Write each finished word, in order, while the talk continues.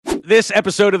This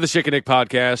episode of the Schick and Nick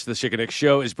podcast, the Schick and Nick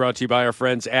Show, is brought to you by our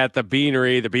friends at The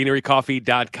Beanery.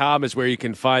 TheBeaneryCoffee.com is where you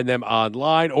can find them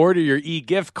online. Order your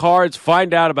e-gift cards,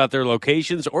 find out about their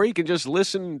locations, or you can just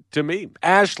listen to me.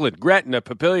 Ashland, Gretna,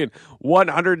 Papillion,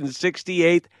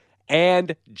 168th,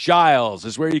 and Giles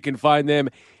is where you can find them.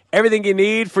 Everything you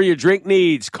need for your drink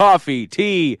needs, coffee,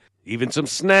 tea, even some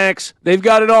snacks. They've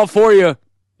got it all for you.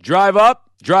 Drive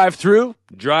up, drive through,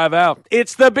 drive out.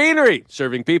 It's The Beanery,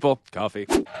 serving people coffee.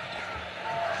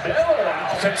 Miller,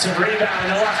 offensive rebound,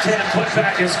 the left-hand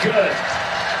putback is good.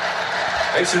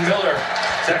 Mason Miller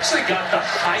has actually got the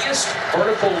highest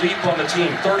vertical leap on the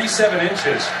team, 37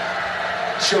 inches.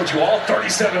 Showed you all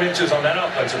 37 inches on that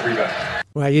offensive rebound.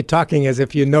 Well, you're talking as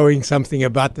if you're knowing something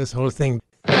about this whole thing.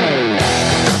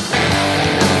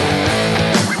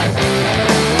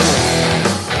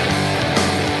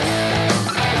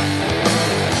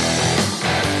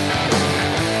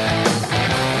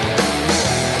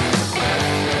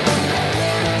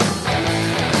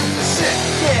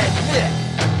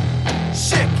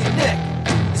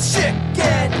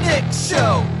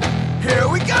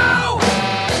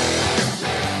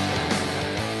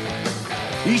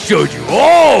 He showed you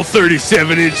all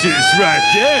 37 inches right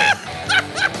there.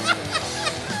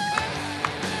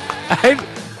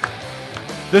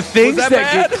 The things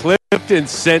that get clipped and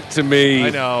sent to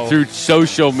me through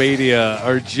social media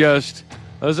are just,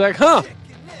 I was like,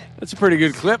 that's a pretty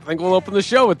good clip. I think we'll open the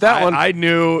show with that one. I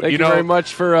knew. Thank you very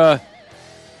much for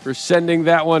sending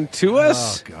that one to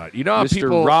us. Oh, God. You know how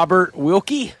Mr. Robert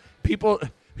Wilkie? People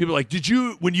like,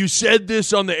 when you said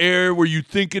this on the air, were you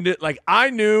thinking it? Like, I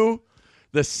knew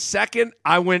the second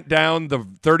I went down the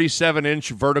 37-inch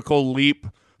vertical leap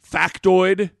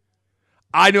factoid,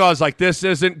 I knew I was like, this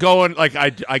isn't going. Like,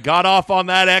 I got off on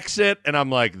that exit, and I'm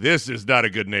like, this is not a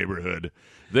good neighborhood.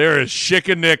 There is Schick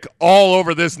and Nick all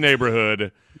over this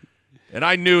neighborhood. And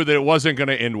I knew that it wasn't going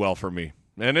to end well for me.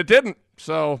 And it didn't.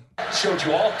 So showed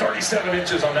you all 37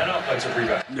 inches on that offensive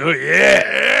rebound. Oh,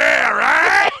 yeah,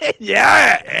 right?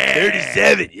 Yeah,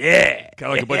 37, yeah.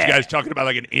 Kind of like a bunch of guys talking about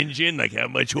like an engine, like how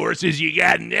much horses you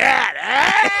got in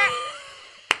that.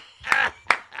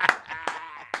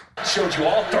 Showed you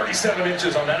all 37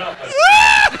 inches on that offensive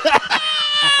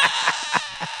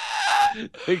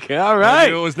Okay, all right. I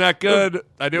knew it was not good.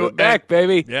 I knew it. Back,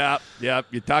 baby. Yeah.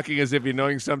 You're talking as if you're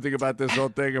knowing something about this whole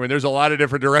thing. I mean, there's a lot of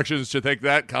different directions to take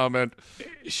that comment.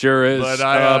 Sure is. But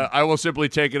I will simply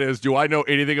take it as, do I know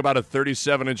anything about a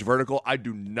 37-inch vertical? I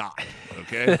do not.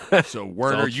 Okay? So,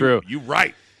 Werner, you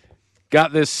right.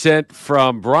 Got this sent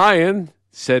from Brian.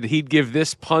 Said he'd give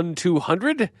this pun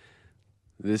 200.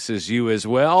 This is you as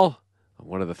well.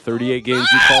 One of the 38 games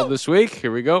you called this week.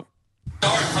 Here we go.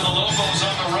 Start for the Lobos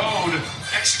on the road.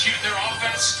 Execute their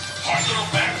offense. Hard little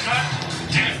back cut.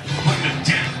 Putting a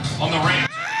dent on the Rams.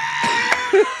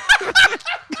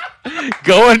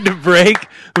 Going to break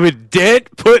with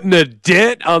Dent, putting a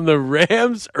dent on the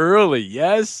Rams early.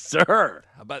 Yes, sir.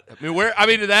 That's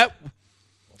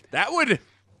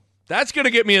going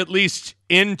to get me at least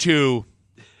into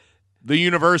the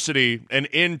university and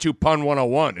into Pun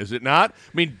 101, is it not?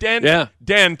 I mean,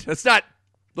 Dent. Let's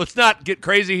not get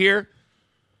crazy here.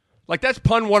 Like, that's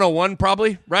Pun 101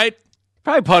 probably, right?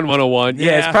 Probably Pun 101.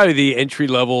 Yeah, it's probably the entry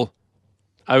level,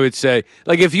 I would say.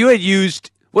 Like, if you had used,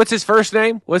 what's his first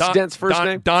name? What's Dent's first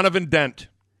name? Donovan Dent.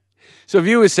 So if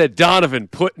you had said Donovan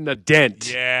putting a dent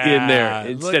in there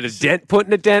instead of Dent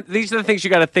putting a dent, these are the things you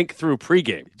got to think through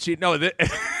pregame. See, no,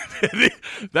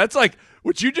 that's like,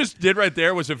 what you just did right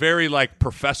there was a very, like,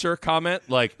 professor comment.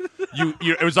 Like,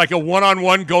 it was like a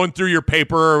one-on-one going through your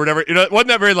paper or whatever. You know, it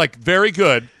wasn't that very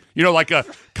good. You know, like a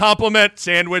compliment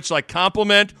sandwich, like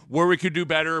compliment where we could do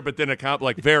better, but then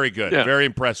like very good. Yeah. Very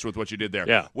impressed with what you did there.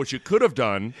 Yeah. What you could have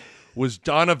done was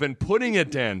Donovan putting a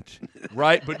dent,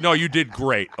 right? But no, you did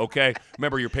great, okay?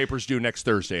 Remember, your paper's due next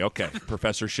Thursday. Okay,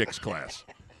 Professor Schick's class.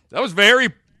 That was very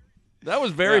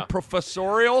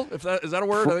professorial. Is that a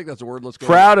word? I think that's a word. Let's go.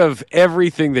 Proud of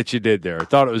everything that you did there. I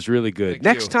thought it was really good.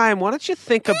 Next time, why don't you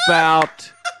think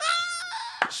about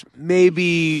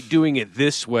maybe doing it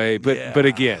this way? But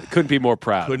again, couldn't be more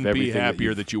proud. Couldn't be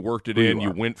happier that you worked it in.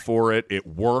 You went for it. It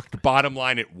worked. Bottom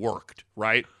line, it worked,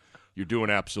 right? You're doing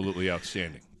absolutely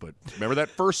outstanding. But remember that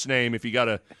first name if you got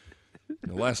a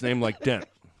last name like Dent.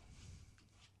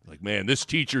 Like, man, this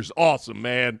teacher's awesome,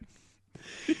 man.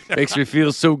 Makes me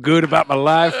feel so good about my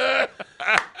life.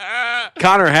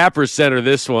 Connor Happer sent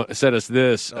us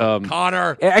this.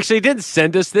 Connor. Actually, he didn't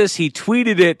send us this. He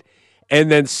tweeted it, and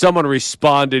then someone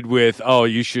responded with, oh,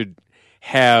 you should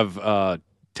have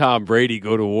Tom Brady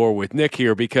go to war with Nick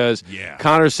here because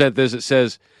Connor sent this. It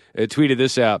says, tweeted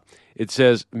this out. It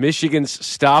says, Michigan's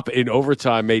stop in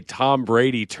overtime made Tom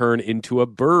Brady turn into a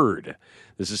bird.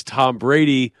 This is Tom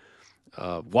Brady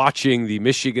watching the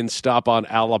Michigan stop on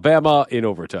Alabama in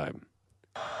overtime.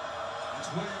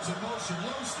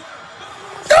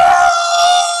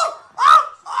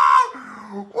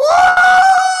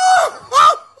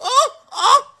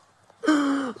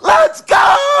 Let's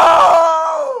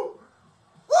go!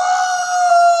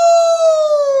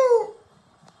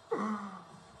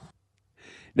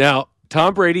 Now,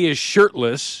 Tom Brady is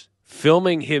shirtless,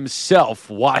 filming himself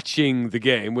watching the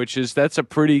game, that's a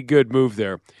pretty good move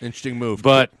there. Interesting move.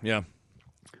 But yeah.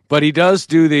 But he does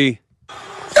do the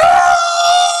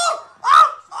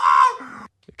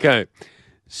Okay.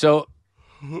 So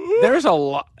there's a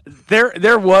lot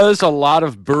there was a lot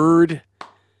of Bird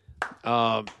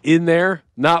in there.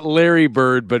 Not Larry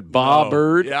Bird, but Bob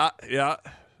Bird. Yeah,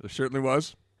 there certainly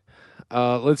was.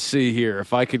 Let's see here.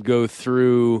 If I could go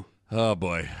through. Oh,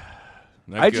 boy.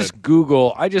 I just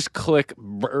click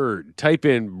Bird, type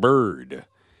in Bird,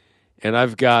 and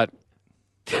I've got.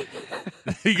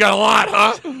 You got a lot,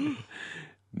 huh?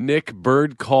 Nick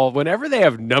Bird call. Whenever they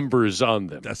have numbers on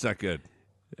them. That's not good.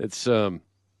 It's probably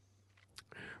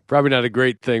not a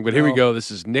great thing, but here we go.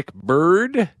 This is Nick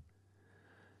Bird.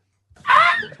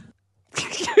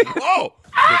 Whoa!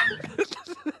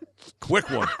 Quick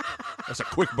one. That's a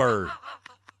quick bird.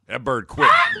 That bird quick.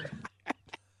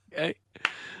 Okay.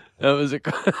 That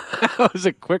was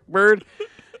a quick bird.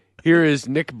 Here is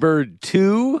Nick Bird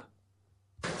 2.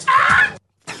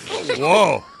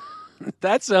 Whoa.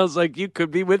 That sounds like you could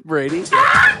be with Brady.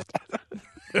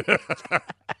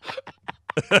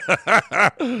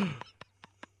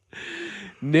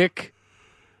 Nick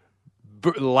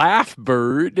Laugh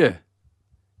Bird.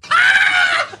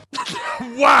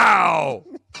 Wow.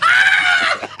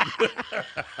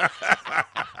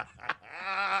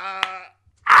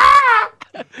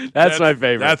 That's my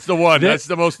favorite. That's the one. That's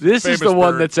the most This famous is the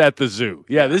one bird. that's at the zoo.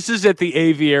 Yeah, this is at the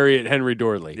aviary at Henry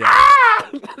Dorley. Yeah.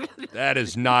 That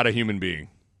is not a human being.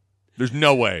 There's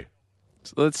no way.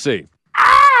 So let's see.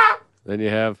 Then you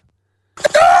have.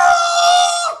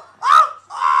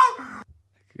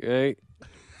 Okay.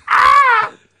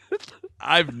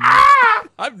 I've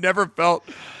never felt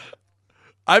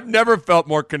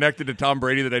more connected to Tom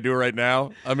Brady than I do right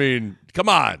now. I mean, come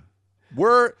on.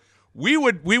 We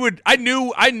would I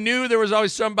knew there was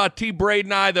always something about T. Braid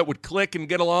and I that would click and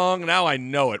get along. Now I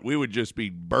know it. We would just be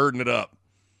birding it up.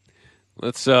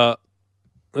 Let's have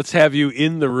you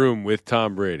in the room with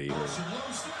Tom Brady.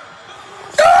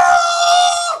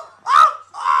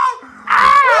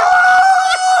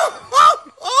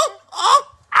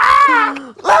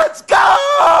 Let's go!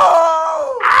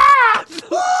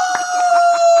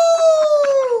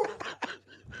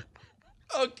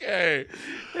 Okay.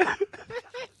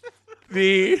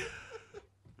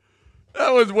 That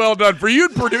was well done. For you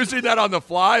producing that on the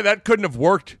fly, that couldn't have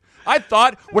worked. I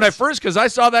thought because I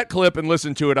saw that clip and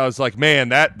listened to it, I was like, man,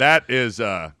 that's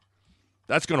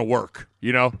going to work.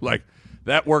 You know, like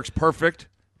that works perfect.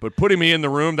 But putting me in the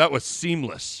room, that was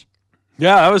seamless.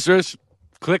 Yeah, I was just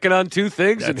clicking on two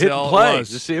things and hitting play to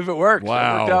see if it worked.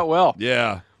 Wow. It worked out well.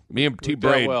 Yeah. Me and T.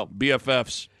 Braid, well.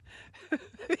 BFFs.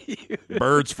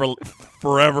 Birds for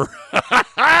forever.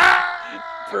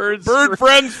 Bird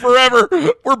friends forever.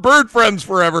 We're bird friends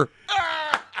forever.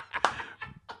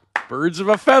 Birds of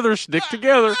a feather stick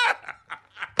together.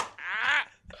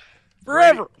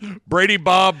 Forever. Brady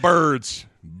Bob Birds.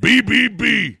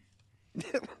 BBB.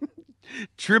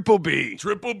 Triple B.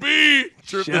 Triple B.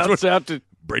 Shouts out to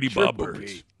Brady Bob Birds.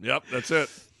 B. Yep, that's it.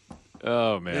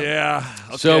 Oh, man. Yeah.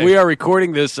 Okay. So we are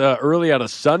recording this early on a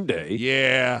Sunday.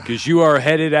 Yeah. Because you are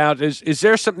headed out. Is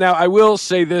there some? Now, I will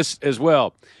say this as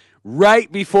well.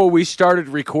 Right before we started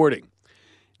recording,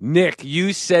 Nick,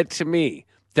 you said to me,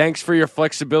 thanks for your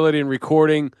flexibility in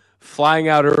recording, flying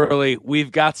out early.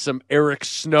 We've got some Eric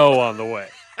Snow on the way.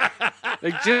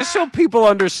 Like, just so people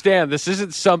understand, this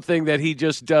isn't something that he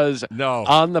just does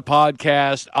on the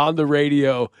podcast, on the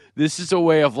radio. This is a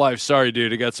way of life. Sorry,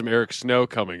 dude, I got some Eric Snow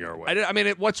coming our way. I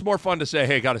mean, what's more fun to say,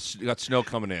 hey, got snow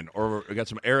coming in, or I got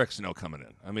some Eric Snow coming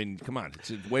in? I mean, come on.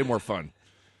 It's way more fun.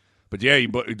 But, yeah,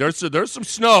 there's some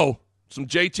snow, some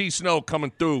JT snow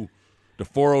coming through the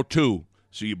 402.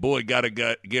 So your boy got to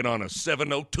get on a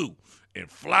 702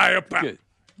 and fly up out.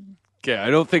 Okay, I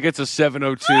don't think it's a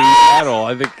 702 at all.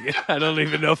 I don't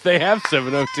even know if they have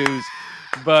 702s,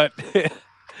 but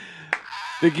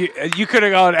You could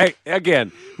have gone, hey,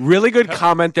 again, really good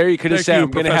comment there. You could have Thank said, you,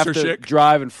 I'm going to have to Professor Schick.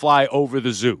 drive and fly over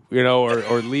the zoo,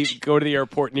 or go to the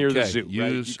airport near the zoo.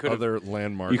 Use You could've- other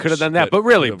landmarks. You could have done that. But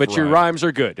really, could've your rhymed. rhymes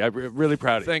are good. I'm really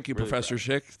proud of you. Thank you, Really Professor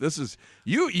Schick. This is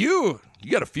you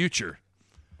got a future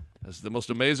as the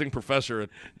most amazing professor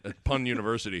at Pun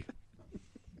University.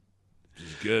 This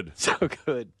is good. So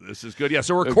good. This is good. Yeah,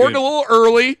 so we're recording good. a little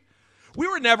early. We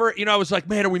were never, I was like,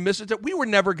 man, are we missing it? We were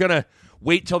never going to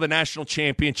wait till the national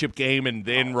championship game and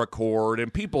then record,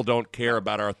 and people don't care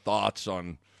about our thoughts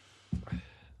on I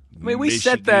mean, we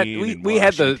said that we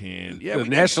had the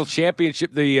national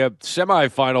championship, the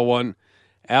semifinal one,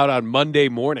 out on Monday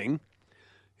morning.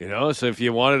 So if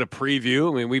you wanted a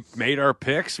preview, I mean, we made our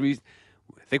picks. I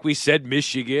think we said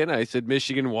Michigan. I said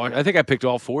Michigan. I think I picked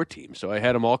all 4 teams, so I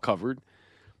had them all covered.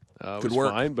 Good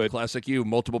work. Fine, but classic you,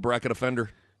 multiple bracket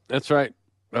offender. That's right.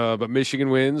 But Michigan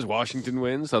wins. Washington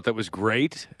wins. Thought that was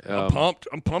great. I'm pumped.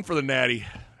 I'm pumped for the Natty.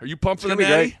 Are you pumped for the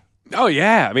Natty? Oh,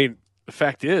 yeah. I mean, the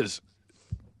fact is,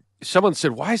 someone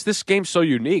said, why is this game so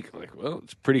unique? I'm like, well,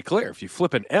 it's pretty clear. If you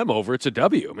flip an M over, it's a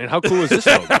W. I mean, how cool is this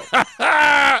logo?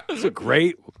 It's a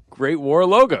great war of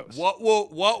logos. What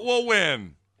will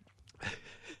win?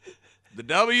 The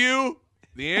W,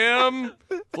 the M,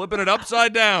 flipping it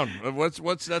upside down.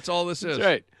 That's all this is. That's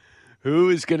right. Who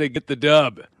is going to get the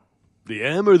dub? The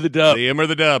M or the dub? The M or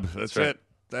the dub. That's right.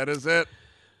 That is it.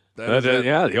 That is it.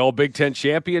 Yeah, the all Big Ten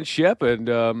championship. And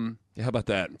how about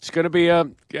that? It's going to be,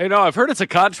 I've heard it's a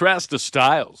contrast to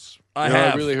styles. I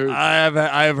have really heard.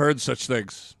 I have heard such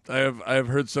things. I have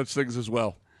heard such things as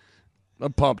well.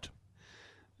 I'm pumped.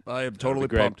 I am totally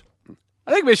pumped.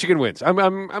 I think Michigan wins.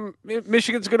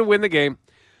 Michigan's going to win the game.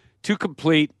 Too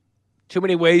complete. Too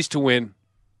many ways to win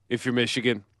if you're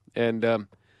Michigan. And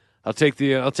I'll take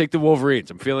the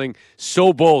Wolverines. I'm feeling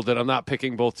so bold that I'm not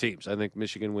picking both teams. I think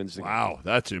Michigan wins the game. Wow,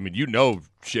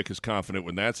 Schick is confident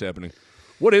when that's happening.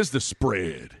 What is the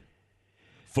spread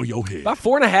for your head? About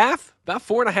 4.5. About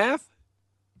 4.5.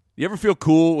 You ever feel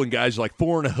cool when guys are like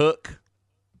 4 and a hook?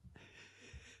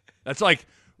 That's like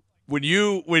when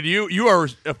you are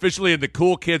officially in the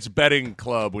cool kids betting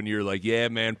club when you're like, yeah,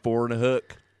 man, 4 and a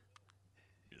hook.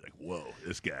 You're like, whoa,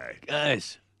 this guy.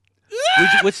 Guys.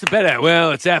 What's the bet at?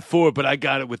 Well, it's at 4, but I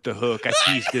got it with the hook. I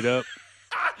teased it up.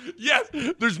 Yes,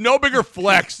 there's no bigger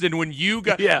flex than when you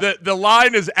got the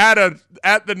line is at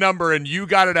the number and you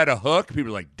got it at a hook. People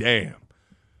are like, damn,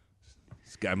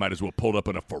 this guy might as well pulled up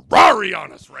in a Ferrari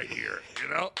on us right here.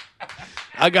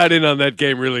 I got in on that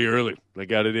game really early. I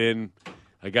got it in.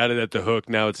 I got it at the hook.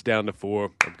 Now it's down to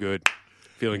 4. I'm good.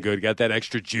 Feeling good. Got that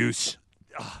extra juice.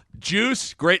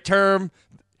 Juice, great term.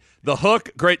 The hook,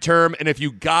 great term, and if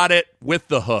you got it with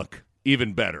the hook,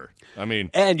 even better. I mean,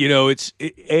 and it's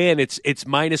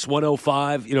minus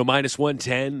 105, minus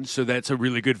 110, so that's a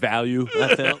really good value.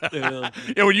 I felt. Yeah,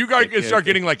 when you guys start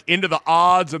getting like into the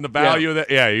odds and the value of that,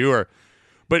 you are.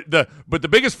 But the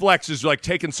biggest flex is like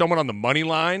taking someone on the money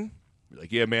line. You're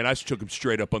like, yeah, man, I took him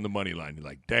straight up on the money line. You're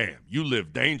like, damn, you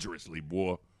live dangerously,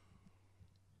 boy.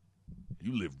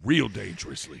 You live real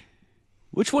dangerously.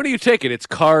 Which one are you taking? It's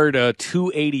card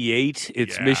 288.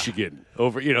 It's Michigan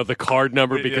over, the card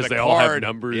number because they all have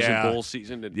numbers in bowl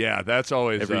season. And that's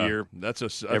always every year.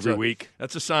 That's every week.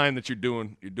 That's a sign that you're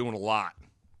doing a lot.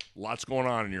 Lots going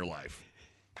on in your life.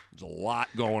 There's a lot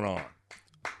going on.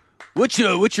 What's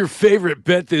your favorite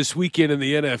bet this weekend in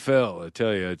the NFL? I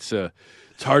tell you, it's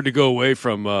hard to go away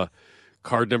from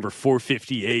card number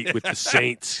 458 with the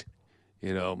Saints.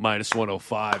 Minus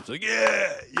 105. It's like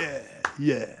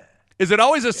yeah. Is it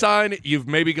always a sign you've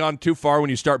maybe gone too far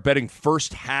when you start betting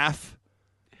first half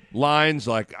lines?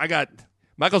 Like I got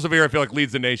Michael Severe, I feel like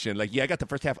leads the nation. Like, I got the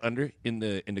first half under in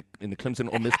the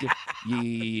Clemson Ole Miss game.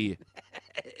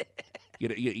 Yeah.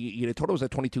 The total was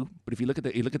at 22, but if you look at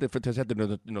the first half, they're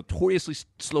the notoriously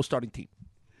slow starting team.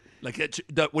 Like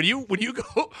when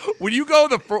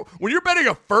you're betting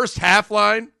a first half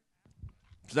line,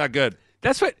 it's not good.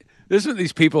 This is what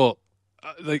these people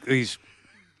like these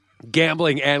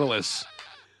gambling analysts.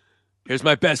 Here's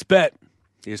my best bet.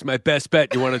 You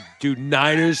want to do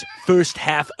Niners first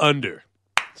half under.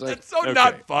 It's like, that's so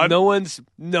not fun. No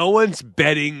one's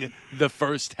betting the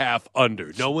first half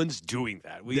under. No one's doing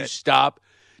that. Will you stop?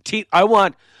 I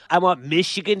want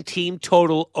Michigan team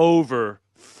total over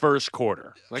first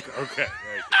quarter. Like, okay.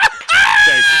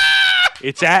 Thank you.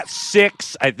 It's at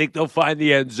 6. I think they'll find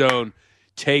the end zone.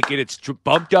 Take it. It's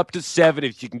bumped up to 7.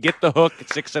 If you can get the hook at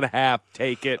 6.5,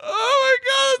 take it. Oh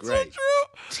my God, that's so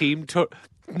true. Team total.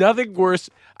 Nothing worse.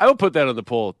 I will put that on the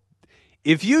poll.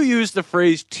 If you use the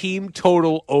phrase team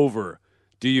total over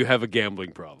do you have a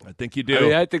gambling problem? I think you do. I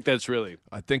mean, I think that's really.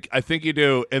 I think you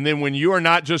do. And then when you are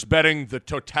not just betting the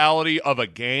totality of a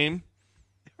game,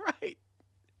 Right.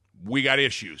 we got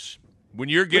issues. When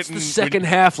you're getting What's the second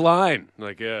half line?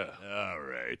 Like, yeah. All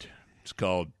right. It's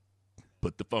called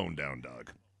put the phone down,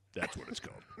 dog. That's what it's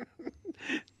called.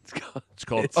 It's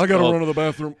called I got to run to the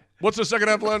bathroom. What's the second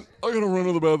half line? I got to run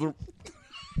to the bathroom.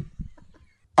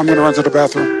 I'm going to run to the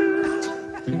bathroom.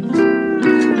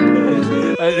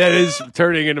 That is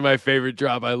turning into my favorite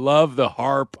drop. I love the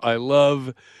harp. I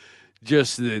love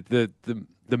just the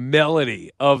melody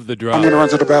of the drop. I'm going to run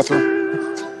to the bathroom.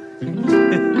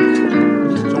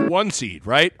 It's a 1 seed,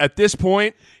 right? At this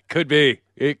point, Could be.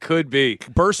 It could be.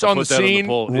 Burst on the scene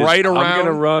right around. I'm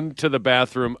going to run to the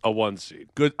bathroom, a 1 seed.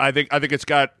 Good. I think it's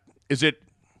got.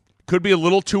 Could be a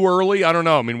little too early. I don't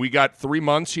know. I mean, we got 3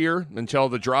 months here until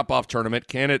the drop-off tournament.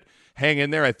 Can it hang in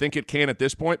there? I think it can at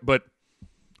this point, but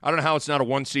I don't know how it's not a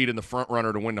 1 seed in the front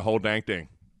runner to win the whole dang thing.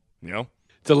 You know?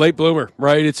 It's a late bloomer,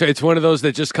 right? It's one of those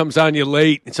that just comes on you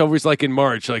late. It's always like in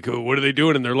March. Like, oh, what are they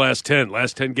doing in their last 10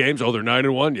 games? Oh, they're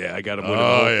 9-1. Yeah, I got them winning the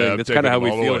whole thing. That's kind of how we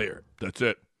feel here. That's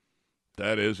it.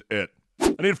 That is it.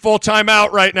 I need a full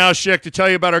timeout right now, Schick, to tell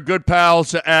you about our good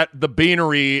pals at the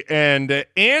Beanery. And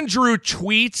Andrew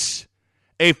tweets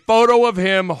a photo of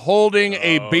him holding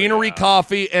a Beanery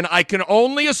coffee, and I can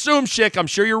only assume, Schick, I'm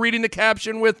sure you're reading the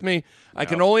caption with me. I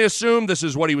can only assume this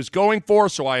is what he was going for,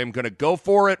 so I am going to go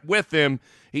for it with him.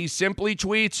 He simply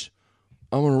tweets,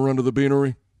 I'm going to run to the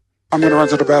Beanery. I'm going to run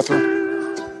to the bathroom.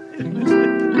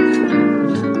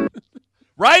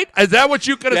 Right? Is that what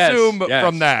you can assume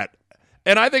from that?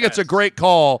 And I think it's a great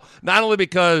call, not only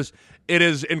because it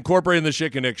is incorporating the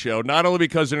Schick and Nick show, not only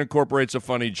because it incorporates a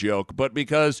funny joke, but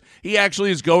because he actually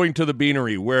is going to the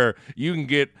Beanery where you can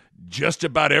get just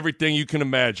about everything you can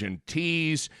imagine.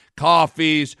 Teas,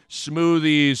 coffees,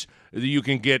 smoothies. You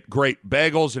can get great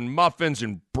bagels and muffins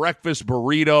and breakfast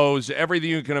burritos, everything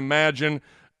you can imagine.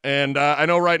 And I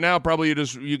know right now probably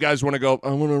you guys want to go, I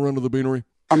want to run to the Beanery.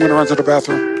 I'm going to run to the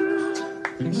bathroom.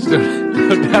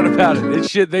 No doubt about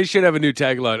it. They should have a new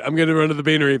tagline. I'm going to run to the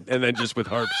Beanery, and then just with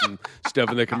harps and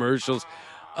stuff in the commercials.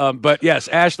 But yes,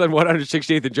 Ashland,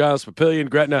 168th and Giles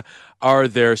Papillion, Gretna are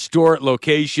their store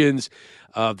locations.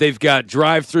 They've got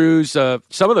drive-throughs.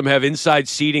 Some of them have inside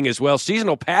seating as well.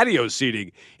 Seasonal patio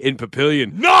seating in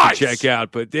Papillion nice! to check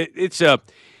out. But it's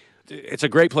a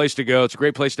great place to go. It's a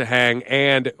great place to hang.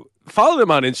 And follow them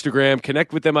on Instagram.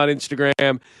 Connect with them on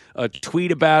Instagram.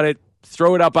 Tweet about it.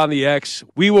 Throw it up on the X.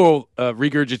 We will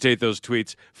regurgitate those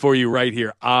tweets for you right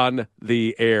here on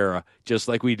the air, just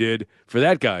like we did for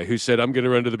that guy who said, I'm going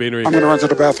to run to the Beanery. I'm going to run to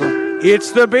the bathroom.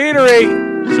 It's the Beanery,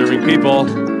 serving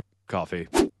people coffee.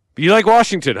 You like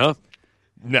Washington, huh?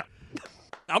 No.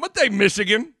 I'm going to take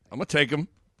Michigan. I'm going to take them.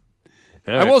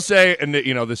 Right. I will say, and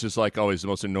this is like always the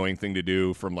most annoying thing to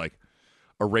do from like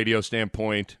a radio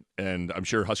standpoint, and I'm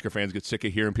sure Husker fans get sick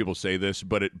of hearing people say this,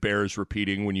 but it bears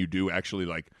repeating when you do actually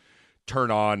like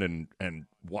turn on and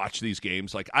watch these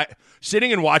games. Like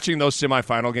sitting and watching those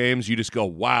semifinal games, you just go,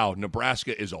 wow,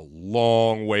 Nebraska is a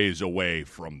long ways away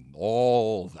from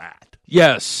all that.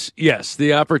 Yes.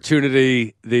 The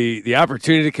opportunity, the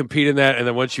opportunity to compete in that, and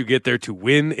then once you get there to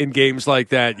win in games like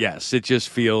that, yes, it just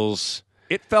feels.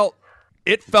 It felt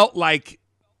like,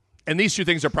 and these two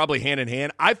things are probably hand in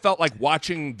hand. I felt like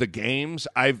watching the games.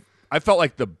 I felt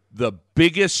like the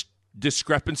biggest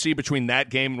discrepancy between that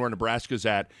game and where Nebraska's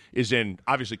at is in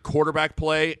obviously quarterback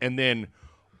play and then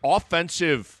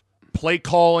offensive play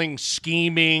calling,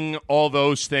 scheming, all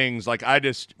those things. Like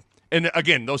and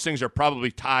again, those things are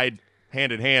probably tied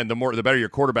hand in hand. The better your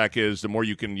quarterback is, the more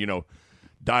you can,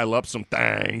 dial up some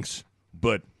things.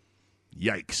 But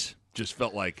yikes, just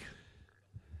felt like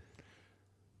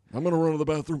I'm going to run to the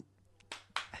bathroom.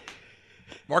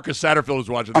 Marcus Satterfield was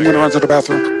watching. I'm going to run to the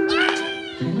bathroom.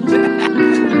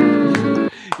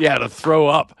 Yeah, to throw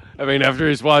up. I mean, after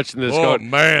he's watching this,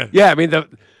 man. Yeah, I mean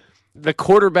the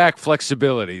quarterback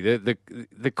flexibility,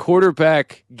 the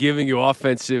quarterback giving you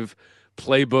offensive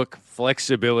playbook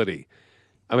flexibility.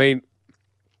 I mean,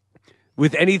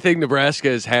 with anything Nebraska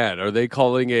has had, are they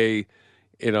calling a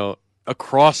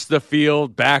across the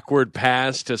field backward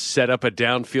pass to set up a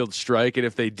downfield strike? And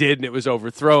if they did and it was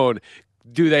overthrown,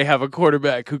 do they have a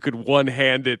quarterback who could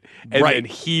one-hand it and then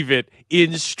heave it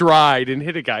in stride and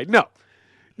hit a guy? No,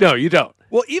 you don't.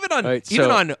 Well, even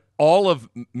on all of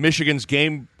Michigan's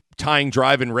game-tying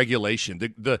drive in regulation,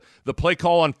 the play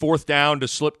call on fourth down to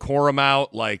slip Corum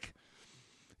out, like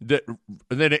and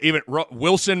then even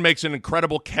Wilson makes an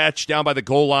incredible catch down by the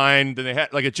goal line. Then they had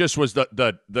it just was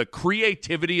the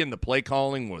creativity in the play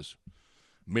calling was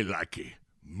me like a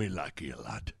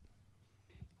lot.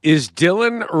 Is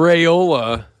Dylan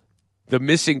Raiola the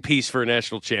missing piece for a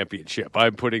national championship?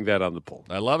 I'm putting that on the poll.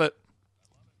 I love it.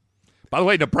 By the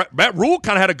way, Matt Rule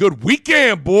kind of had a good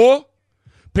weekend, boy.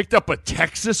 Picked up a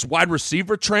Texas wide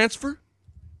receiver transfer.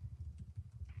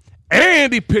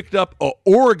 And he picked up an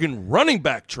Oregon running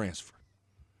back transfer.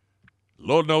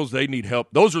 Lord knows they need help.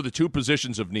 Those are the two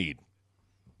positions of need.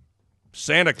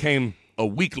 Santa came a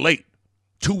week late,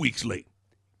 2 weeks late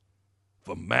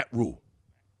for Matt Rule.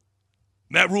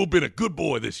 Matt Rule been a good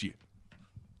boy this year.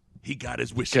 He got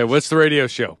his wishes. Okay, what's the radio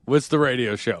show?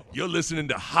 You're listening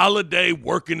to Holiday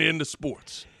Working in the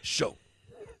Sports show.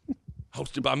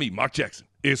 Hosted by me, Mark Jackson,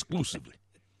 exclusively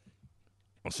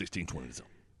on 1620 The Zone.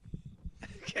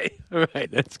 Okay, all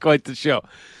right. That's quite the show.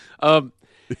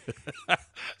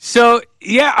 So,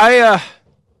 yeah, I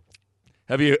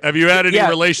Have you had any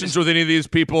relations with any of these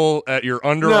people at your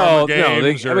Under Armour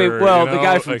games? No. The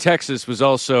guy from Texas was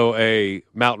also a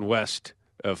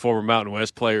former Mountain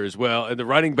West player as well. And the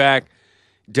running back,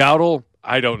 Dowdle,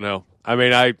 I don't know. I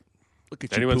mean, Look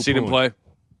at anyone seen him play?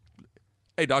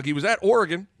 Hey, dog, he was at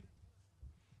Oregon,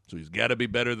 so he's got to be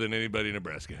better than anybody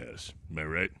Nebraska has. Am I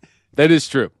right? That is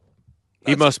true.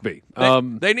 He must be.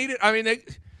 They need it. I mean, they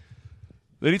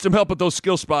need some help at those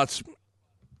skill spots.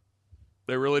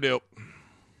 They really do.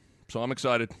 So I'm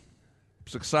excited.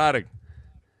 It's exciting.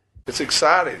 It's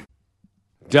exciting.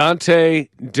 Dante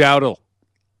Dowdle.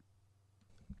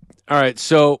 All right,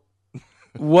 so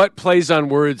what plays on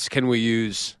words can we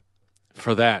use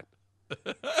for that?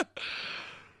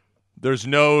 There's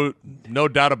no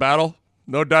doubt about it.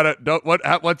 No doubt.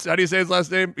 How do you say his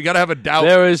last name? You got to have a doubt.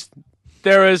 There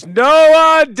is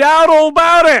no doubt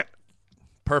about it.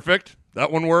 Perfect.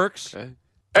 That one works. Okay.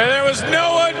 And there was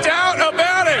no doubt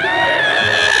about it.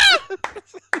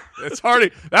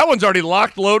 That one's already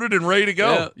locked, loaded, and ready to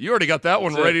go. Yeah. You already got that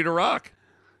one ready to rock.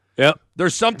 Yep.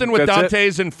 There's something with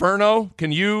Dante's Inferno.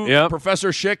 Can you, Professor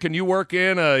Schick, can you work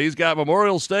in? He's got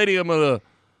Memorial Stadium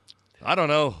I don't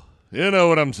know. You know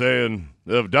what I'm saying.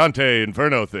 The Dante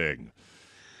Inferno thing.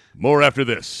 More after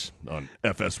this on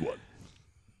FS1.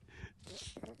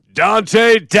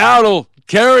 Dante Dowdle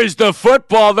carries the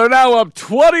football. They're now up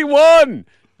 21.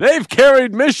 They've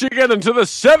carried Michigan into the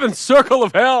seventh circle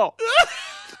of hell.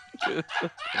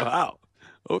 Wow.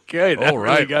 Okay. That all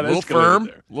right. Really got a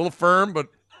little firm, but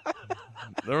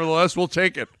nevertheless, we'll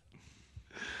take it.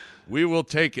 We will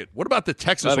take it. What about the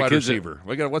Texas wide receiver?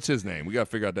 What's his name? We got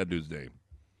to figure out that dude's name.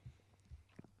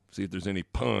 See if there's any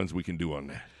puns we can do on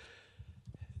that.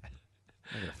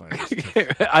 I gotta find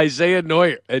this. Isaiah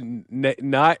Neuer.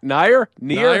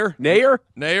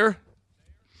 Nair?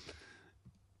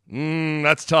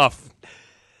 That's tough.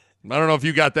 I don't know if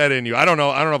you got that in you. I don't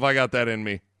know if I got that in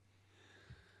me.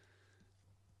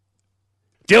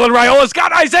 Dylan Raiola's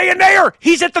got Isaiah Nair.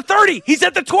 He's at the 30. He's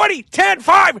at the 20. 10,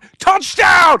 5.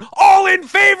 Touchdown. All in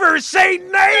favor. Say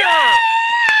Nair.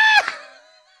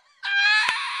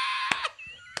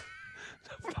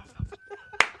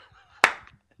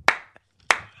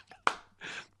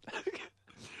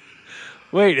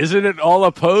 Wait, isn't it all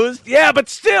opposed? Yeah, but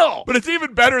still. But it's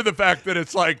even better the fact that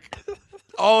it's like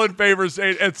all in favor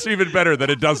saying it's even better that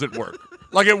it doesn't work.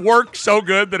 Like it works so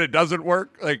good that it doesn't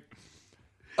work. Like,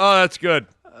 oh, that's good.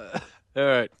 All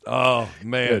right. Oh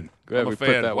man, Good. I'm a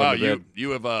fan. Wow, you have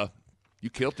you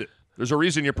killed it. There's a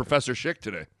reason you're Professor Schick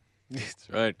today. That's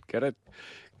right. Gotta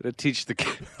teach the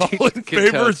kids. All in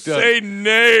favor say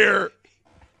Nair.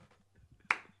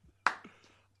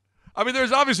 I mean,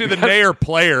 there's obviously the Nair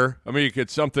player. I mean, you could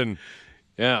something.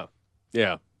 Yeah.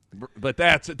 But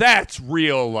that's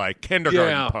real, like,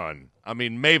 kindergarten pun. I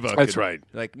mean, Mava. That's right.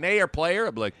 Like, Nair player?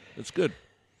 I'm like, that's good.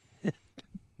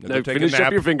 Now finish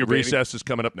up your finger painting. Recess is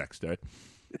coming up next, all right?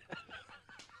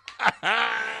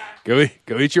 Go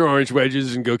eat your orange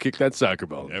wedges and go kick that soccer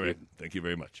ball. All right. Thank you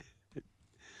very much.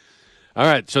 All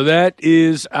right, so that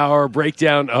is our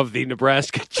breakdown of the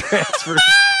Nebraska transfer.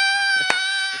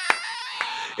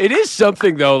 It is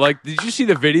something, though. Like, did you see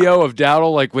the video of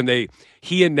Dowdle? Like, when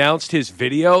he announced his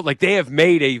video? Like, they have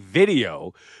made a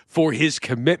video for his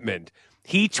commitment.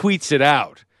 He tweets it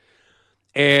out,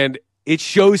 and it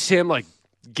shows him, like,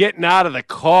 getting out of the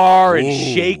car and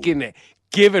shaking,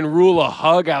 giving Rule a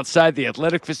hug outside the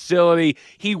athletic facility.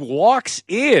 He walks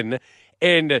in,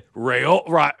 and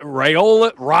Raiola.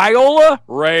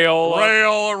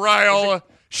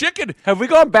 Chicken. Have we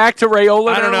gone back to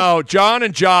Raiola? I don't know. John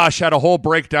and Josh had a whole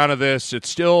breakdown of this. It's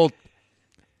still,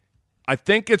 I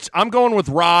think I'm going with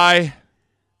Rye.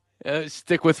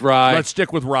 Stick with Rye. Let's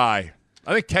stick with Rye.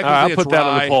 I think technically I'll it's put that Rye.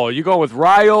 on the poll. You going with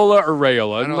Raiola or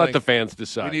Raiola? And let the fans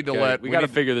decide. We need to we got to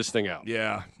figure this thing out.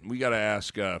 Yeah, we got to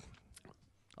ask.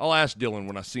 I'll ask Dylan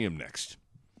when I see him next.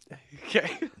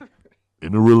 Okay.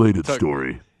 In a related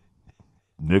story,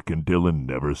 Nick and Dylan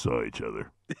never saw each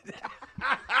other.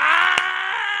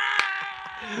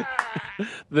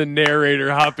 The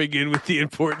narrator hopping in with the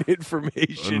important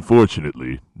information.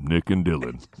 Unfortunately, Nick and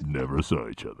Dylan never saw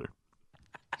each other.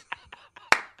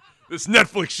 This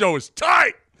Netflix show is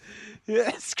tight. Yeah,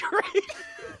 that's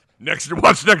great.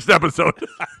 Watch next episode.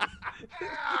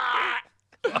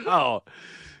 Wow.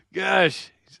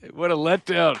 Gosh. What a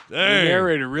letdown. The Hey.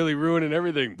 narrator really ruining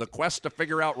everything. The quest to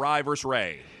figure out Rye versus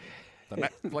Ray. The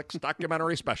Netflix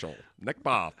documentary special. Nick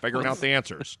Bob figuring out the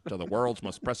answers to the world's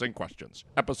most pressing questions.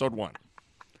 Episode 1.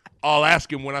 I'll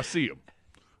ask him when I see him.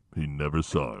 He never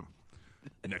saw him.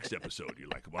 Next episode, you're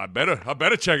like, well, I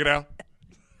better check it out.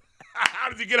 How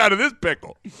does he get out of this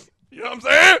pickle? You know what I'm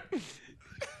saying?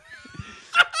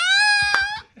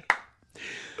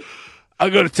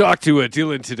 I'm going to talk to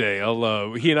Dylan today.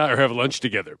 He and I are having lunch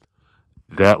together.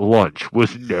 That lunch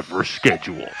was never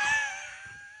scheduled.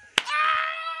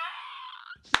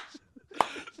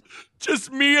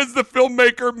 Just me as the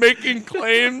filmmaker making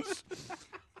claims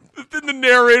that then the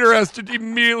narrator has to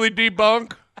immediately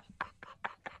debunk.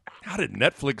 How did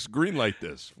Netflix greenlight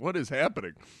this? What is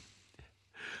happening?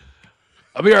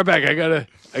 I'll be right back. I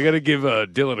gotta give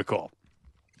Dylan a call.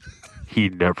 He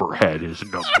never had his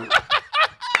number.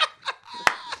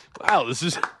 Wow, this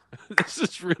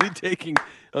is really taking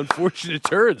unfortunate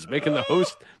turns, making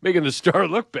the star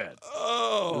look bad.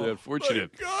 Oh, Really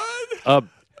unfortunate. God.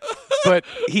 But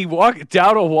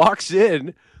Dowdle walks in,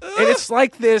 and it's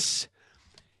like this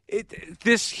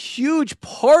huge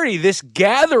party, this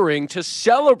gathering to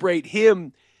celebrate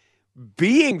him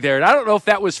being there. And I don't know if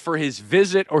that was for his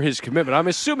visit or his commitment. I'm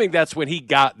assuming that's when he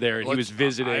got there and he was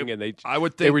visiting, and I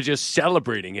would they think were just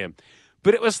celebrating him.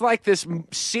 But it was like this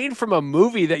scene from a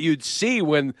movie that you'd see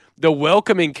when the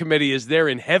welcoming committee is there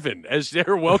in heaven as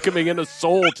they're welcoming in a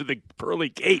soul to the pearly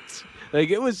gates. Like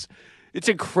it's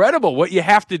incredible what you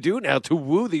have to do now to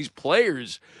woo these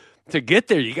players to get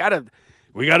there. We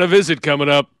got a visit coming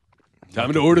up.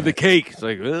 Time to order the cake. It's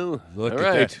like, well, look all at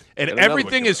right. that. And Got another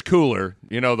everything one is cooler.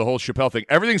 You know, the whole Chappelle thing.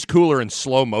 Everything's cooler in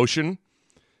slow motion.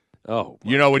 Oh,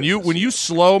 You know, when you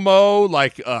slow-mo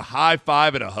like a high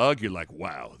five and a hug, you're like,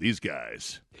 wow, these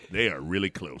guys, they are really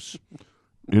close.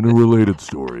 In a related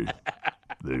story,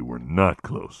 they were not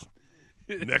close.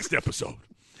 Next episode.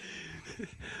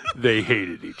 they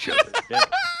hated each other. Yeah.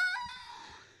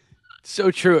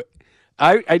 So true.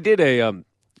 I did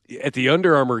at the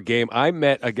Under Armour game, I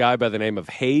met a guy by the name of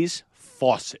Hayes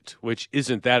Fawcett, which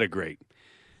isn't that a great.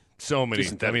 So many.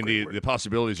 Isn't that I mean, a great word? the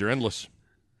possibilities are endless.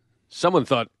 Someone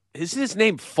thought, is his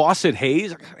name Fawcett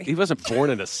Hayes? He wasn't born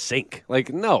in a sink.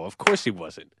 Like, no, of course he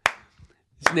wasn't.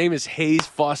 His name is Hayes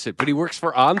Fawcett, but he works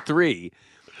for On3,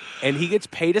 and he gets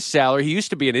paid a salary. He used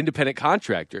to be an independent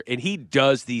contractor, and he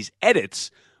does these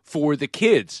edits for the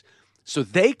kids. So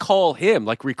they call him,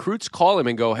 like recruits call him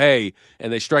and go, hey,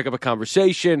 and they strike up a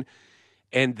conversation,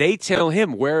 and they tell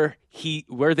him where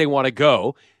they want to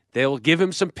go. They'll give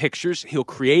him some pictures. He'll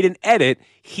create an edit.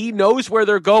 He knows where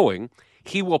they're going.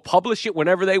 He will publish it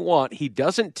whenever they want. He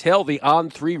doesn't tell the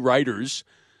On3 writers.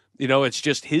 You know, it's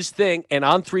just his thing, and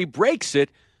On3 breaks it,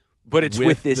 but it's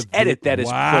with this edit that is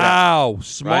put out. Wow,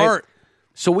 smart. Right?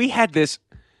 So we had this.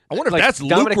 I wonder if like, that's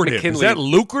Dominic lucrative. Is McKinley- that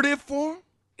lucrative for him?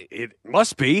 It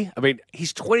must be. I mean,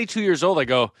 he's 22 years old. I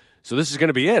go, so this is going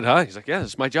to be it, huh? He's like, yeah, this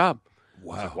is my job.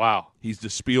 Wow. Wow. He's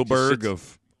the Spielberg He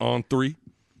of On3.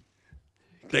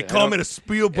 They call me the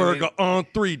Spielberg of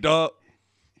On3, dog.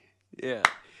 Yeah.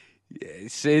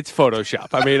 It's Photoshop.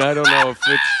 I mean, I don't know if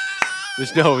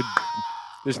it's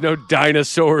there's no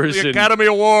dinosaurs The and Academy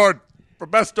Award for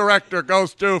Best Director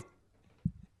goes to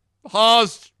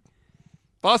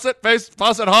Fawcett,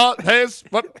 Hayes,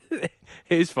 what?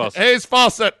 Hayes Fawcett. Hayes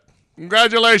Fawcett.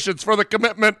 Congratulations for the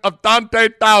commitment of Dante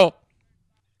Tao.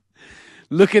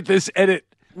 Look at this edit.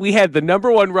 We had the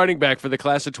number one running back for the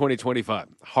class of 2025,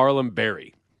 Harlem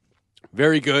Berry.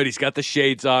 Very good. He's got the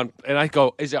shades on. And I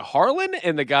go, is it Harlan?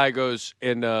 And the guy goes,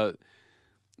 another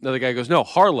guy goes, no,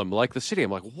 Harlem, like the city.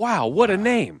 I'm like, wow, what a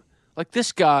name. Like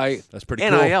this guy, That's pretty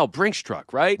NIL, Brinks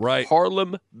truck, right? Right.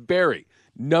 Harlem Berry,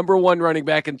 number one running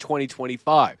back in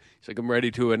 2025. He's like, I'm ready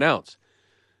to announce.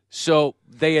 So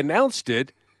they announced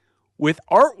it with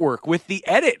artwork, with the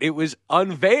edit. It was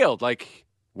unveiled. Like,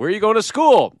 where are you going to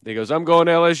school? He goes, I'm going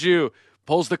to LSU.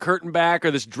 Pulls the curtain back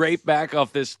or this drape back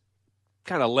off this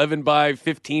kind of 11 by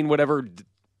 15, whatever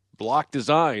block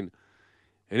design.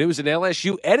 And it was an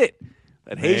LSU edit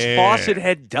that Hayes Fawcett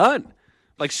had done.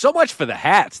 Like, so much for the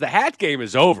hats. The hat game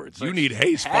is over. It's You like, need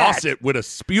Hayes hat. Fawcett with a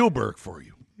Spielberg for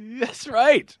you. That's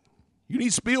right. You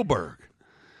need Spielberg.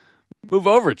 Move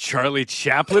over, Charlie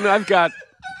Chaplin. I've got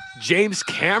James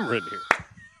Cameron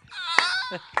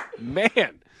here.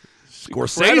 Man.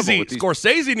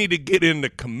 Scorsese need to get in the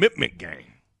commitment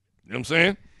game. You know what I'm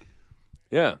saying?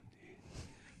 Yeah.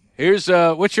 Here's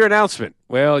what's your announcement?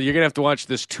 Well, you're gonna have to watch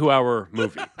this 2-hour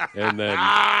movie, and then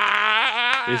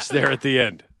it's there at the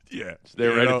end. Yeah, it's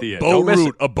there right at the end. Bo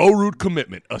Root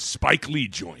commitment, a Spike Lee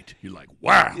joint. You're like,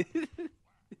 wow,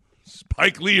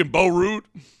 Spike Lee and Bo Root,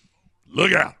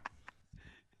 look out.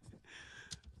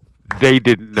 They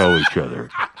didn't know each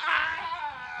other.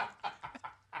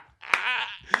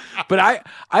 But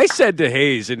I said to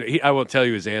Hayes, and I won't tell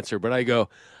you his answer, but I go,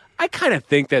 I kind of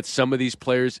think that some of these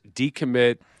players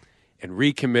decommit and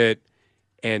recommit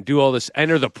and do all this,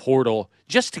 enter the portal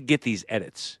just to get these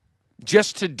edits,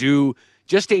 just to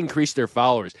increase their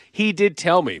followers. He did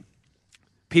tell me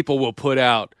people will put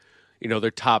out,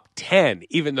 their top 10,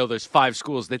 even though there's 5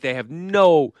 schools, that they have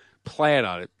no plan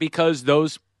on it because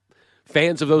those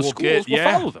fans of those schools will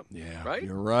follow them. Yeah, right?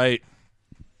 You're right.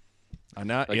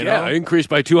 I increased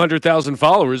by 200,000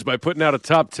 followers by putting out a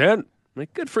top 10.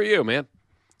 Good for you, man.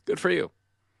 Good for you.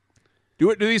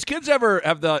 Do these kids ever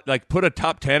have put a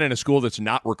top 10 in a school that's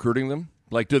not recruiting them?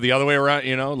 Like do the other way around,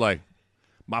 like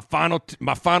my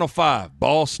final 5,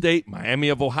 Ball State, Miami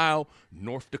of Ohio,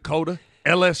 North Dakota,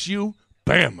 LSU,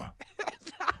 Bama.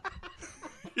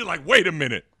 You're like, wait a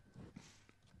minute.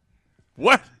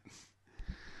 What?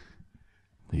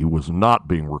 He was not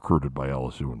being recruited by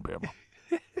LSU and Bama.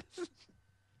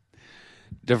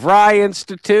 DeVry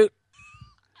Institute,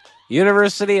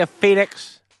 University of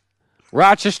Phoenix,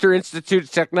 Rochester Institute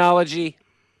of Technology,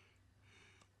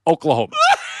 Oklahoma.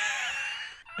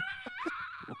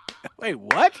 Wait,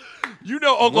 what?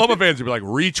 Oklahoma fans would be like,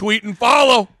 retweet and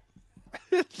follow.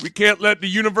 We can't let the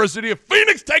University of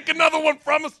Phoenix take another one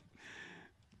from us.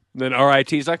 Then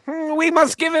RIT's like, we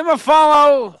must give him a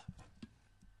follow.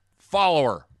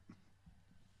 Follower.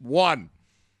 1.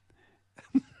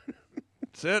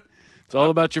 That's it. It's all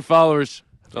about your followers.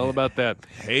 It's all about that.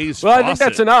 Hayes Well, Fawcett. I think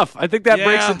that's enough. I think that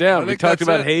breaks it down. We talked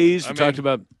about Hayes. We talked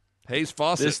about Hayes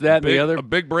Fawcett. this, that, and the other. A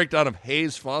big breakdown of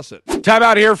Hayes Fawcett. Time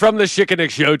out here from the Chickenick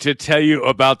Show to tell you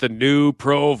about the new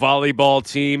pro volleyball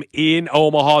team in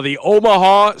Omaha, the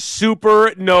Omaha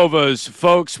Supernovas.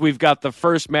 Folks, we've got the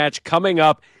first match coming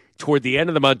up toward the end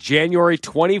of the month, January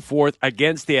 24th,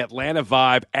 against the Atlanta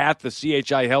Vibe at the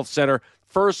CHI Health Center.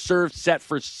 First serve set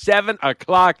for 7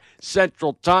 o'clock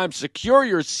Central Time. Secure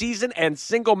your season and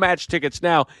single match tickets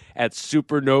now at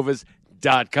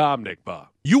supernovas.com, Nick Baugh.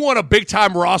 You want a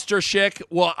big-time roster, Schick?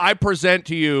 Well, I present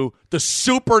to you the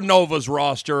Supernovas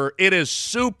roster. It is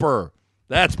super.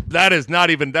 That's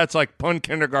like pun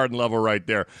kindergarten level right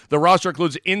there. The roster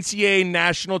includes NCAA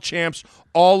national champs,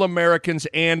 All-Americans,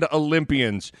 and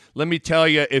Olympians. Let me tell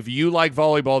you, if you like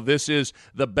volleyball, this is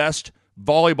the best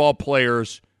volleyball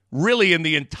players really in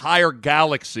the entire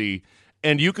galaxy,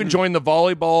 and you can join the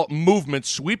volleyball movement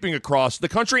sweeping across the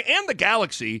country and the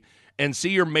galaxy and see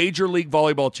your Major League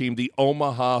Volleyball team, the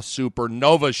Omaha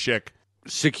Supernovas, Schick.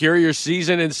 Secure your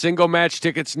season and single match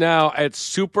tickets now at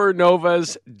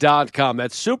supernovas.com.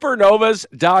 That's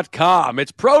supernovas.com.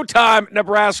 It's Pro Time,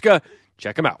 Nebraska.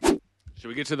 Check them out. Should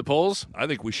we get to the polls? I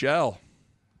think we shall.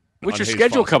 What's your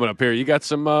schedule coming up here? You got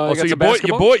some basketball?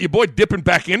 Your boy dipping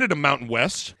back into the Mountain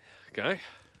West. Okay.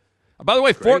 By the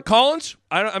way, great. Fort Collins.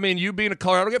 I mean, you being a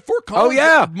Colorado guy, Fort Collins. Oh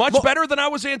yeah, much better than I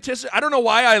was anticipating. I don't know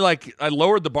why I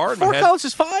lowered the bar in my head. Fort Collins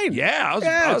is fine. Yeah, I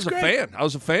was a fan. I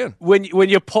was a fan. When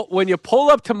you pull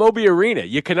up to Moby Arena,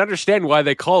 you can understand why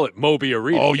they call it Moby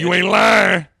Arena. Oh, you ain't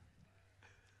lying.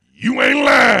 You ain't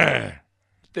lying.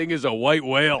 Thing is a white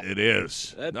whale. It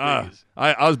is. That thing is.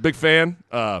 I was a big fan.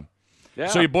 Yeah.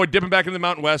 So your boy dipping back in the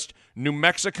Mountain West, New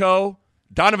Mexico.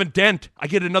 Donovan Dent. I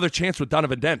get another chance with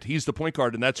Donovan Dent. He's the point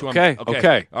guard, and that's who I'm.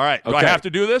 Okay. All right. Do I have to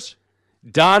do this?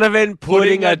 Donovan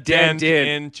putting a dent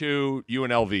into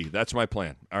UNLV. That's my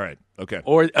plan. All right. Okay.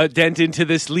 Or a dent into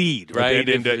this lead, right?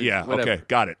 Okay.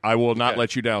 Got it. I will not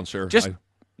let you down, sir.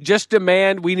 Just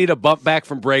demand we need a bump back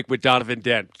from break with Donovan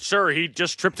Dent. Sir, he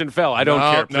just tripped and fell. I don't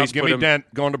care. Please give me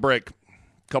Dent going to break a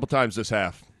couple times this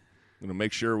half. I'm going to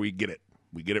make sure we get it.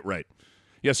 We get it right.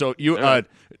 Yeah, so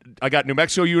I got New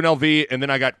Mexico UNLV, and then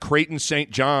I got Creighton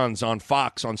St. John's on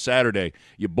Fox on Saturday.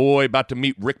 Your boy about to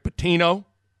meet Rick Pitino.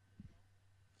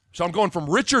 So I'm going from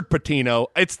Richard Pitino.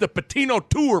 It's the Pitino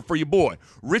tour for your boy.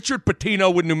 Richard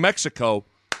Pitino with New Mexico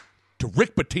to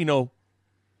Rick Pitino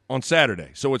on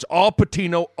Saturday. So it's all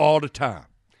Pitino all the time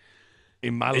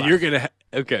in my life. You're going to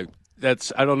okay.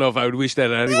 I don't know if I would wish that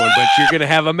on anyone, but you're going to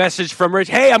have a message from Rich.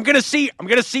 Hey, I'm going to see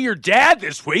your dad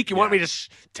this week. You want me to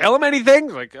tell him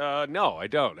anything? Like, no, I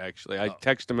don't actually. I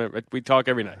text him. We talk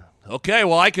every night. Okay,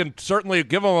 well, I can certainly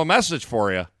give him a message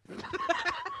for you.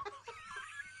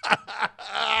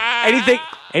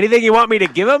 Anything you want me to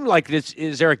give him? Like,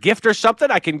 is there a gift or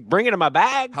something? I can bring it in my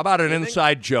bag. How about an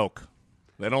inside joke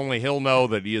that only he'll know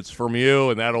that it's from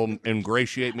you, and that'll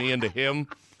ingratiate me into him,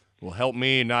 will help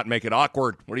me not make it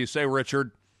awkward. What do you say,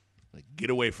 Richard? Like, get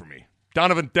away from me.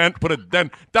 Donovan, put a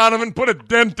dent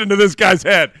into this guy's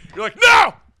head. You're like,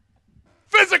 no!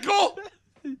 Physical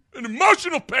and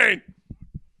emotional pain.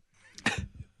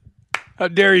 How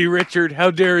dare you, Richard?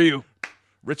 How dare you?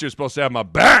 Richard's supposed to have my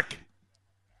back.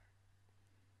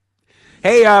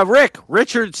 Hey, Rick,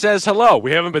 Richard says hello.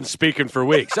 We haven't been speaking for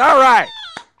weeks. All right.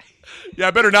 Yeah,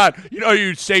 I better not.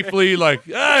 You safely, like,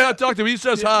 I talked to him. He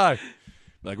says hi.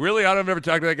 Like, really? I've never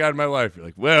talked to that guy in my life. You're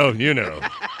like, well, He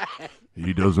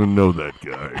doesn't know that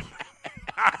guy.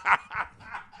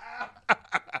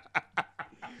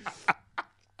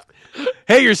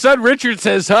 Hey, your son Richard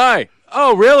says hi.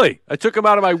 Oh, really? I took him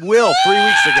out of my will 3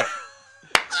 weeks ago.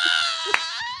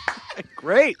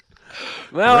 Great.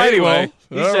 Well, anyway,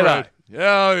 he said hi.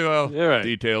 Yeah, well, All right.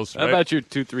 Details. How about your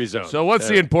 2-3 zone? So what's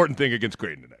the important thing against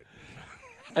Creighton tonight?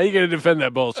 How you going to defend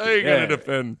that bullshit? How are you going to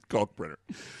defend Kalkbrenner?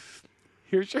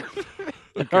 Here's your...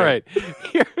 All right.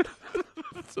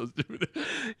 So stupid.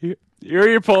 Here are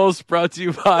your polls brought to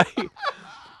you by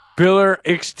Pillar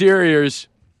Exteriors.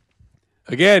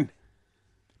 Again,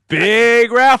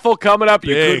 big raffle coming up.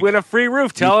 You could win a free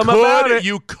roof. Tell them about it.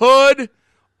 You could.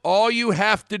 All you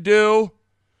have to do,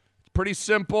 it's pretty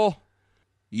simple.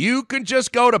 You can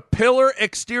just go to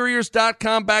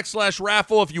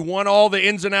pillarexteriors.com/raffle if you want all the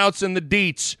ins and outs and the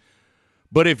deets.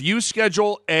 But if you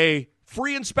schedule a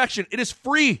free inspection, it is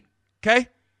free, okay?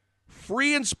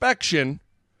 Free inspection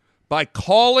by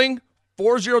calling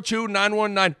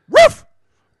 402-919-ROOF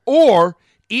or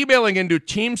emailing into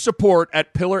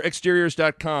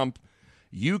teamsupport@pillarexteriors.com.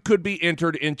 You could be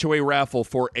entered into a raffle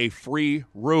for a free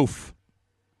roof.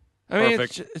 I mean,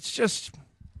 it's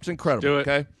incredible, Do it.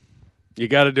 Okay? You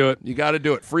got to do it. You got to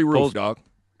do it. Free roof, dog.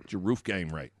 Get your roof game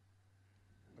right.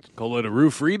 Call it a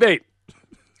roof rebate.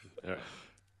 All right.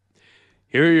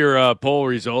 Here are your poll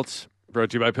results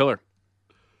brought to you by Pillar.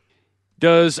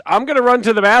 Does I'm going to run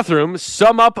to the bathroom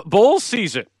sum up bowl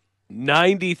season?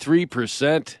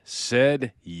 93%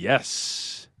 said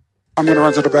yes. I'm going to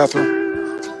run to the bathroom.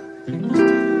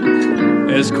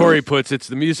 As Corey puts, it's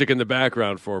the music in the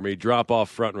background for me. Drop off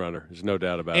front runner. There's no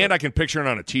doubt about it. And I can picture it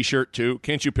on a T-shirt, too.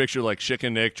 Can't you picture, like, Schick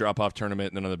and Nick, drop-off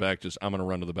tournament, and then on the back, just, I'm going to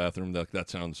run to the bathroom? That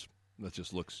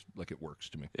just looks like it works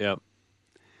to me. Yeah.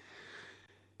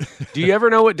 Do you ever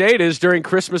know what day it is during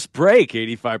Christmas break?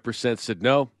 85% said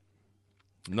no.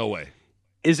 No way.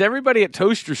 Is everybody at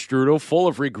Toaster Strudel full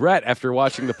of regret after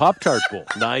watching the Pop-Tart Bowl?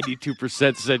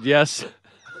 92% said yes.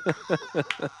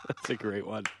 That's a great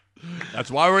one. That's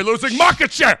why we're losing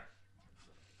market share.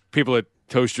 People at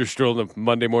Toaster Strudel in the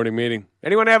Monday morning meeting.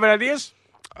 Anyone have any ideas?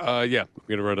 Yeah, I'm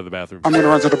going to run to the bathroom. I'm going to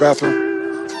run to the bathroom.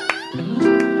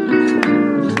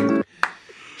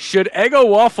 Should Eggo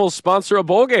Waffles sponsor a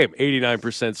bowl game?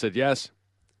 89% said yes.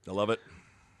 I love it.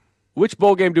 Which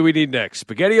bowl game do we need next?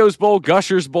 SpaghettiOs Bowl,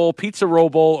 Gushers Bowl, Pizza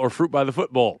Roll Bowl, or Fruit by the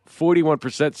Foot Bowl?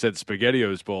 41% said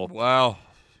SpaghettiOs Bowl. Wow.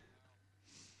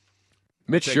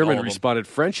 Mitch Sherman responded,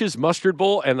 French's Mustard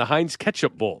Bowl and the Heinz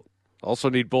Ketchup Bowl. Also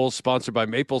need bowls sponsored by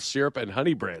maple syrup and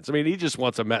honey brands. I mean, he just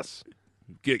wants a mess.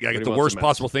 Get the worst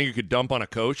possible thing you could dump on a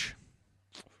coach.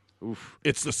 Oof.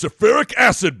 It's the sulfuric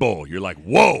acid bowl. You're like,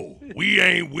 whoa, we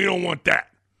don't want that.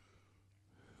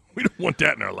 We don't want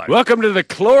that in our life. Welcome to the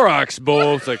Clorox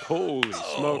Bowl. It's like, holy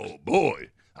smokes. Oh, boy.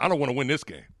 I don't want to win this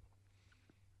game.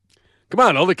 Come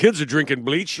on, all the kids are drinking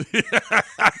bleach.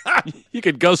 You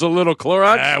could guzzle a little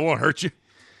Clorox. It won't hurt you.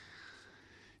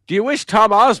 Do you wish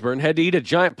Tom Osborne had to eat a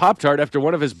giant Pop-Tart after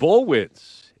one of his bowl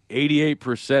wins?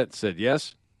 88% said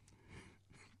yes.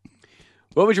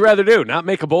 What would you rather do, not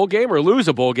make a bowl game or lose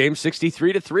a bowl game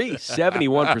 63-3?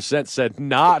 71% said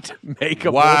not make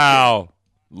a bowl game. Wow.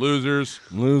 Losers.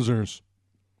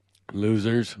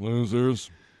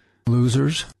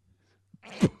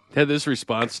 Had this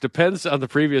response, depends on the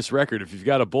previous record. If you've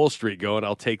got a bowl streak going,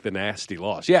 I'll take the nasty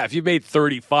loss. Yeah, if you made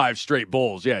 35 straight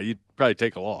bowls, yeah, you'd probably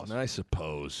take a loss. I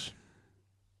suppose.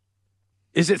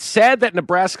 Is it sad that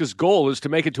Nebraska's goal is to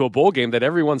make it to a bowl game that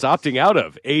everyone's opting out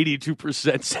of?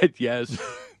 82% said yes.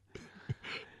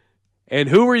 And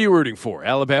who were you rooting for,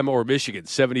 Alabama or Michigan?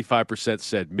 75%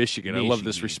 said Michigan. I love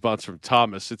this response from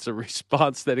Thomas. It's a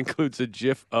response that includes a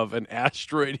GIF of an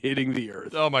asteroid hitting the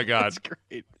Earth. Oh, my God. That's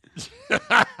great.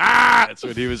 That's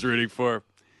what he was rooting for.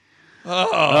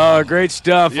 Oh, great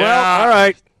stuff. Yeah. Well, all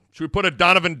right. Should we put a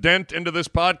Donovan Dent into this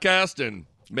podcast and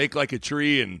make like a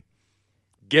tree and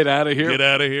get out of here? Get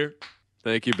out of here.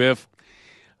 Thank you, Biff.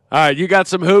 All right, you got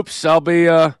some hoops. I'll be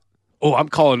Oh, I'm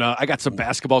calling. I got some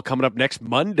basketball coming up next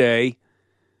Monday.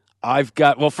 I've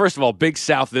got, well, first of all, Big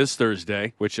South this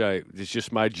Thursday, which is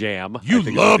just my jam. You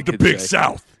love the Big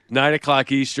South. 9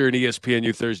 o'clock Eastern,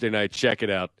 ESPNU Thursday night. Check it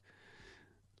out.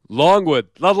 Longwood,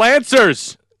 the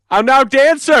Lancers. I'm now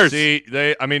dancers. See,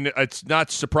 it's not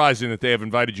surprising that they have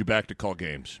invited you back to call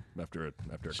games after a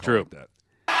call true. like that.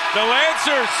 The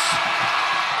Lancers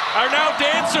are now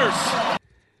dancers.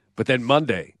 But then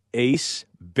Monday, Ace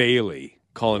Bailey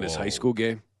calling his high school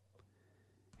game.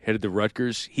 Headed to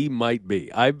Rutgers. He might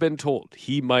be. I've been told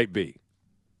he might be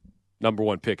number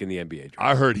 1 pick in the NBA draft.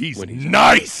 I heard he's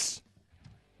nice.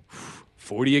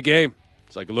 40 a game.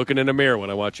 It's like looking in a mirror when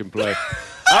I watch him play.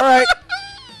 All right.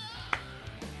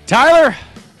 Tyler,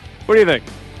 what do you think?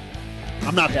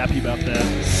 I'm not happy about that.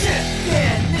 Schick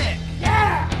and Nick,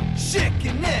 yeah! Schick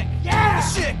and Nick, yeah!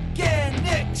 The Schick and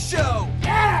Nick Show,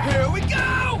 yeah! Here we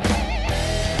go!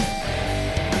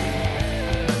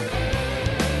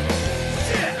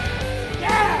 Schick,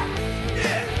 yeah!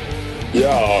 Nick,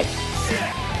 Yeah.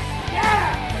 Schick,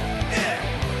 yeah!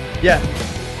 Nick, Yeah.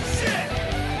 Schick,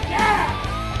 yeah!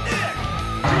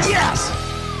 Nick. Yes!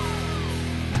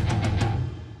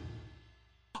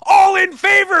 All in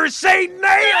favor, say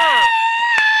nay.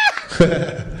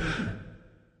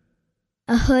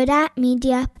 A Huda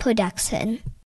Media Production.